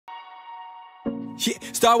Yeah,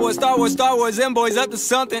 Star Wars, them boys up to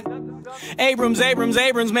something. Abrams,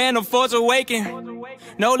 man, the Force Awaken.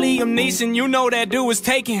 No Liam Neeson, you know that dude was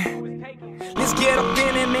taken. Let's get up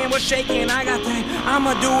in it, man, we're shaking. I got that,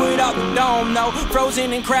 I'ma do it up the dome, no.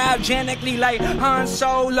 Frozen and cryogenically like Han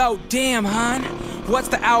Solo. Damn, Han, what's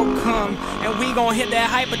the outcome? And we gon' hit that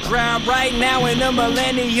hyperdrive right now in the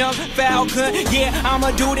Millennium Falcon. Yeah,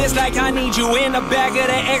 I'ma do this like I need you in the back of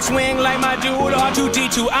the X-Wing like my dude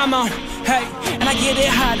R2-D2. I'm on, hey, and I get it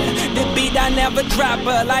hotter. The beat I never drop,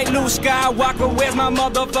 but like Luke Skywalker, where's my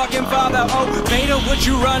motherfucking father? Oh, Vader, what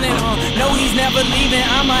you running on? No, he's never leaving.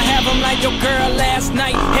 I'ma have him like your girl last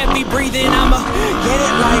night. Heavy breathing, I'ma get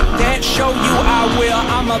it like that. Show you I will.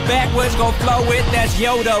 I'ma backwards go flow with that's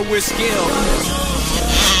Yoda with skill.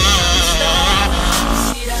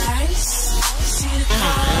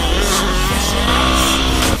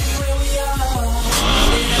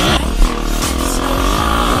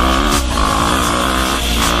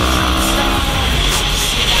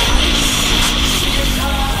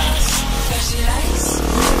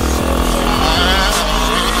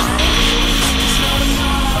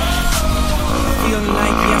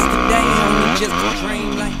 Just a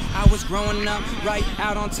dream like I was growing up right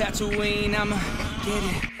out on Tatooine. I'ma get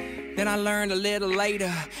it. Then I learned a little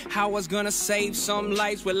later how I was gonna save some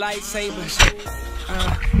lives with lightsabers.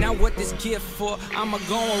 Now what this gift for? I'ma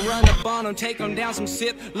go and run up on them, take them down some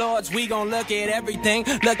Sith Lords. We gon' look at everything,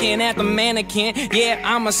 looking at the mannequin. Yeah,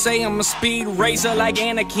 I'ma say I'm a speed racer like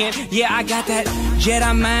Anakin. Yeah, I got that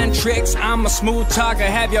Jedi mind tricks. I'm a smooth talker,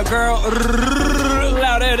 have your girl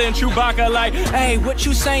louder than Chewbacca like, hey, what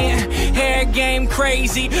you saying? Hair game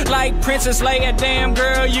crazy like Princess Leia. Damn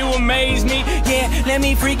girl, you amaze me. Yeah, let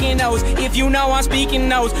me freaking knows if you know I'm speaking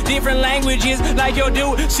those different languages like your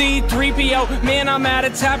dude C-3PO. Man, I'm out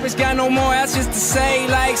of topics, got no more answers to say.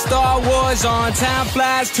 Like Star Wars on Time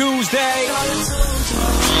Flies Tuesday.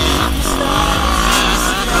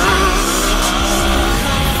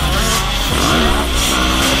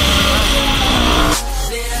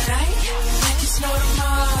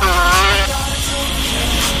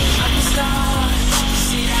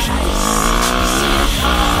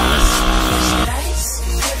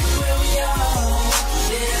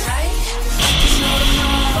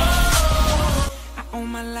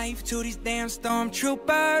 To these damn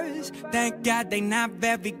stormtroopers, thank God they not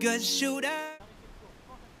very good shooters.